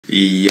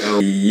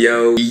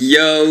Yo,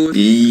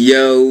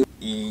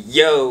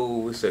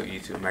 what's up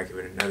YouTube? I'm back here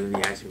with another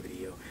reaction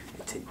video.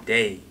 And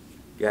today,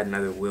 we got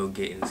another Will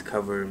Gittens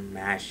cover,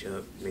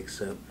 mashup,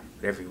 mix-up,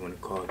 whatever you want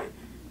to call it.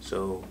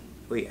 So,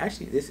 wait,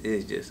 actually this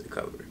is just a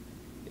cover.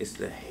 It's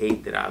the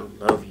Hate That I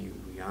Love You,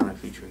 Rihanna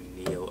featuring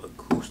Neo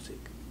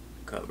acoustic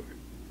cover.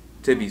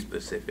 To be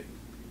specific,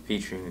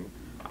 featuring,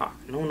 I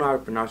don't know how to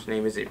pronounce her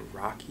name, is it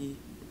Rahky?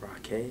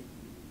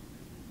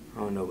 I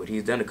don't know, but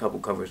he's done a couple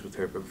covers with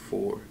her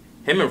before.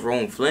 Him and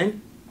Rome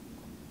Flynn,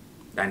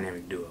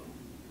 dynamic duo.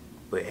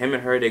 But him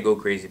and her, they go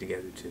crazy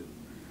together too.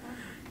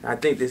 I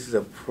think this is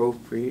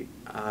appropriate.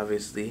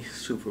 Obviously,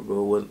 Super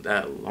Bowl wasn't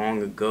that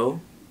long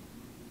ago.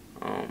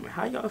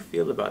 How y'all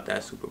feel about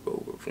that Super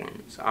Bowl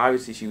performance?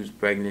 Obviously, she was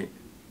pregnant,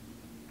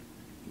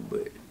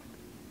 but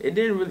it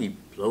didn't really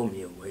blow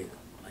me away.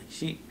 Like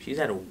she's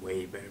had a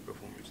way better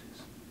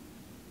performances,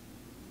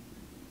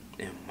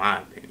 in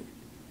my opinion.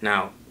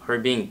 Now, her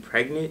being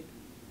pregnant,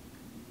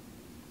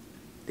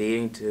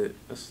 leading to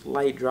a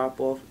slight drop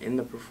off in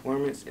the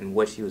performance and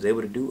what she was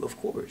able to do, of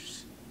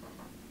course.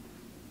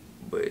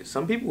 But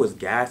some people was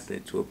gassing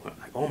it to a point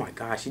like, oh my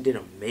gosh, she did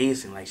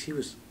amazing. Like she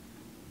was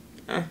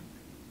 7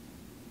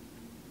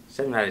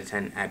 out of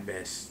 10 at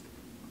best,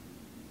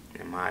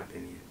 in my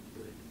opinion.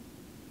 But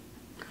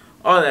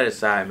all that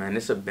aside, man,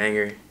 it's a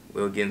banger.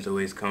 Will Gittens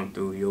always come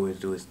through. He always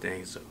do his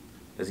thing. So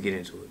let's get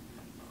into it.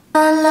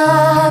 I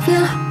love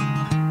you.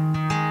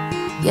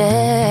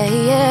 Yeah,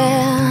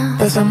 yeah.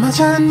 There's so much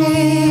I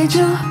need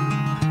you.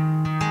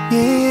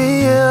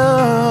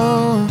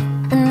 Yeah.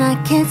 And I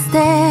can't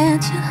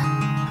stand you.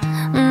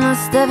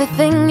 Most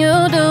everything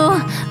you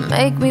do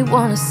make me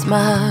wanna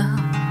smile.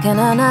 Can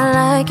I not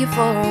like you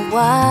for a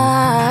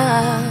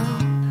while?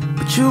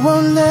 But you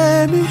won't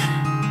let me.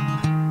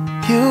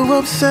 You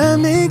upset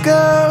me,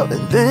 girl.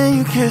 And then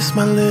you kiss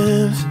my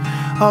lips.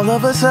 All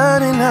of a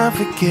sudden I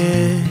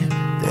forget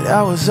that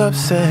I was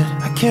upset.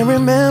 I can't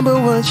remember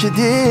what you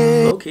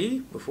did. Okay,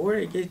 before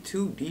they get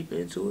too deep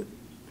into it,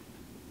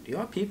 do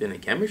y'all peep in the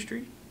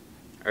chemistry?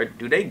 Or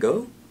do they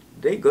go?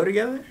 Do they go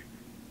together?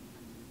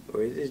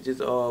 Or is this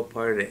just all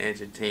part of the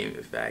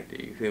entertainment factor?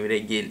 You feel me? They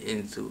getting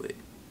into it.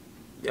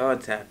 Y'all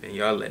tap in,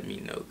 y'all let me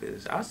know,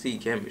 because I see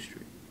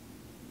chemistry.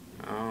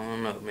 I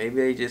don't know, maybe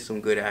they just some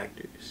good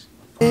actors.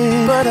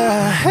 But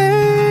I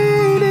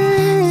hate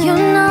it. You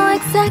know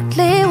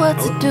exactly what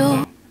to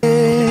do.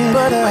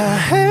 But I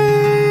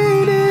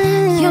hate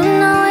it. You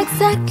know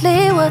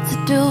exactly what to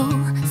do,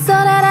 so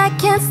that I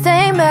can't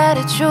stay mad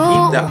at you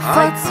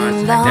for too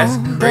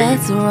long.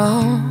 That's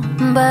wrong.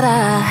 But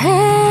I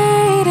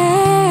hate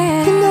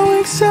it. You know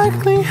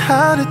exactly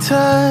how to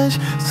touch,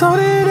 so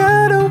that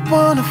I don't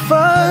wanna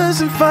fuss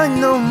and fight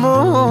no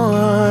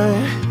more.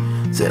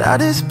 Said I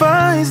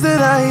despise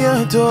that I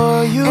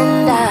adore you.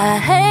 And I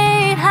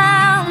hate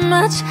how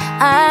much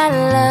I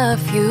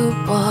love you,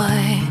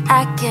 boy.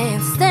 I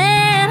can't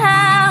stand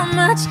how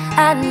much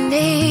I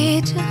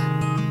need you.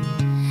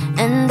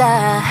 And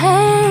I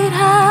hate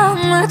how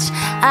much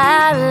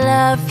I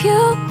love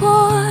you,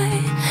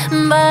 boy.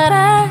 But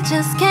I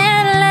just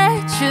can't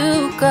let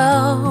you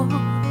go.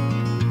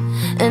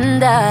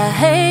 And I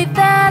hate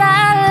that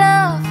I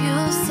love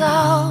you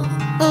so.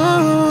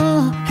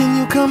 And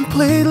you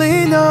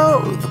completely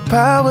know the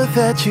power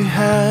that you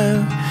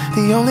have,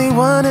 the only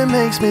one that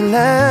makes me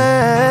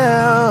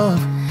laugh.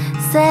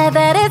 Say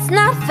that it's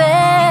not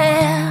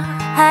fair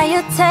how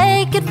you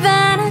take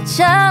advantage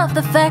of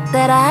the fact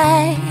that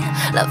I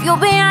love you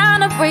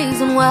beyond a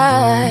reason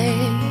why.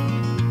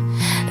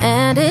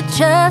 And it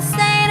just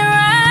ain't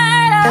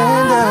right.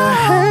 And I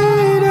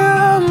hate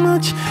how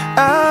much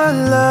I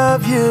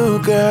love you,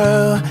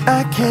 girl.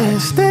 I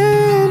can't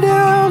stand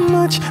how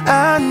much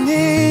I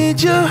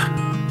need you.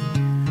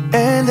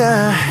 And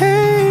I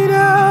hate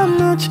how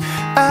much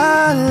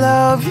I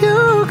love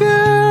you,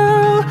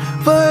 girl.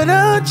 But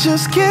I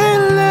just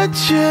can't let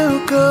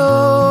you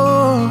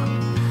go.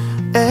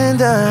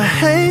 And I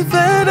hate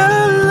that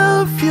I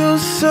love you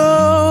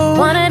so.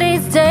 One of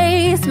these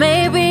days,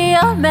 maybe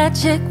your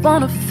magic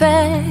won't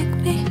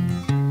affect me.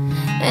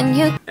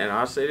 And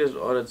I say this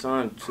all the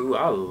time too.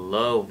 I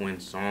love when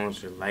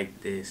songs are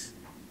like this.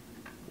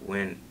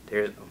 When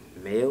there's a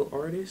male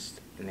artist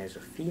and there's a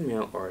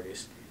female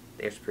artist.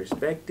 There's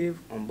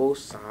perspective on both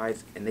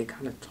sides and they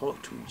kind of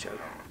talk to each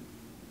other.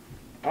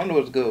 I don't know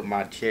what's good with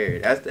my chair.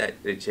 That's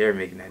the chair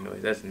making that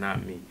noise. That's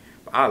not me.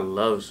 But I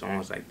love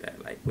songs like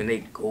that. Like when they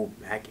go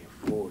back and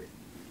forth.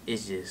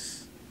 It's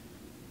just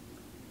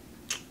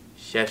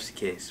chef's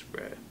kiss,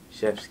 bruh.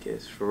 Chef's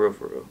kiss. For real,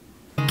 for real.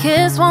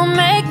 Kiss won't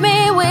make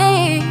me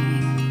weak,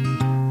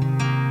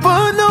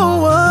 but no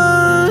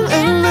one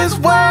in this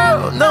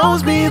world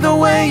knows me the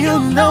way you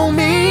know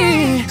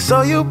me.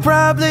 So you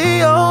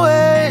probably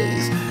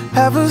always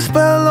have a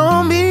spell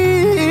on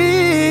me.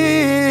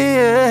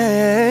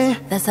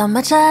 That's how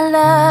much I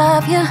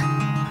love you.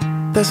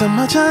 That's how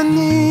much I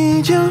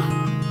need you.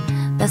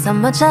 That's how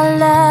much I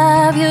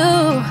love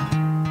you.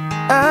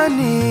 I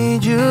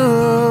need you.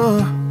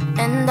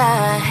 And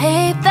I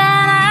hate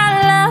that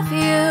I love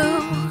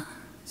you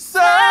so.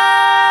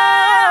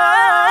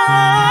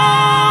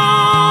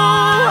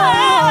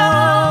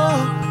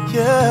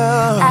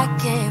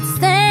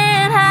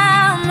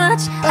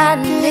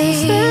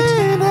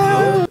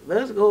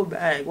 so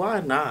bad.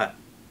 Why not?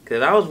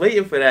 Cause I was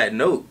waiting for that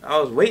note. I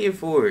was waiting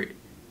for it.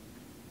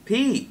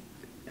 Pete,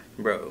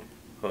 bro,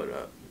 hold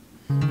up.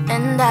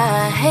 And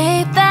I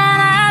hate that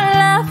I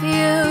love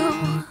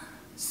you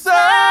so.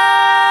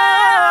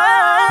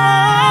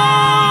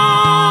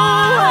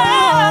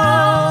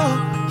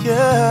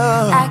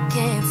 Yeah. I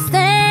can't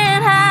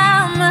stand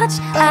how much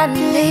I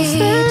need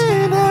you.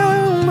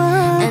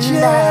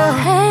 And I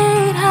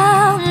hate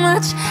how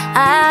much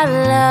I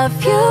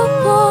love you,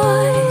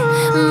 boy.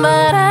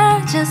 But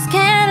I just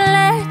can't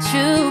let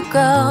you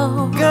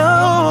go.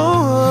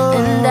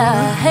 And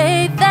I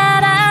hate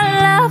that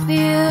I love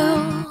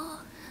you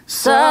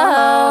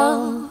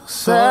so.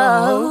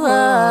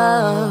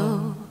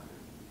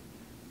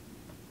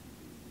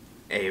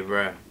 Hey,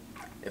 bruh,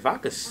 if I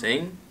could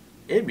sing,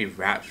 it'd be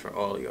raps for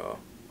all y'all.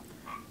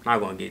 I'm not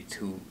gonna get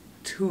too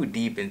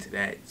deep into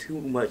that, too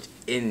much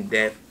in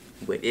depth,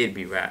 but it'd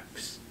be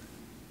raps.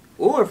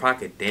 Or if I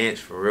could dance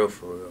for real,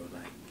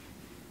 like,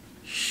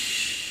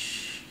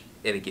 shh,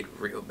 it'd get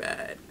real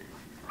bad.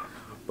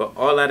 But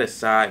all that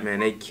aside, man,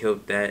 they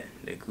killed that,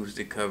 the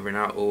acoustic cover, and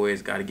I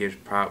always gotta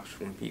give props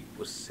when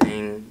people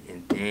sing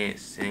and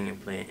dance, sing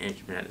and play an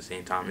instrument at the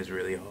same time. It's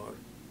really hard.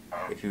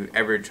 If you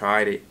ever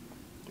tried it,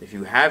 if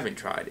you haven't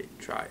tried it,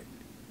 try it.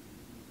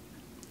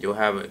 You'll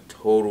have a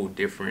total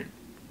different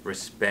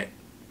respect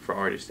for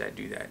artists that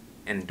do that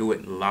and do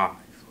it live.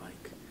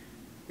 Like,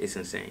 it's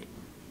insane.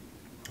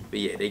 But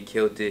yeah, they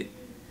killed it.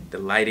 The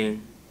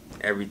lighting,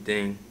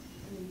 everything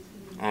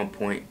on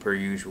point per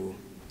usual.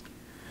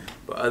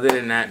 But other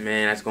than that,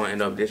 man, that's going to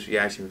end up this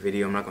reaction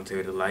video. I'm not going to tell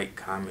you to like,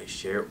 comment,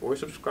 share, or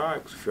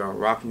subscribe. Because if y'all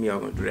rocking me, y'all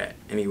going to do that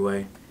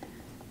anyway.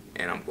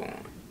 And I'm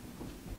going.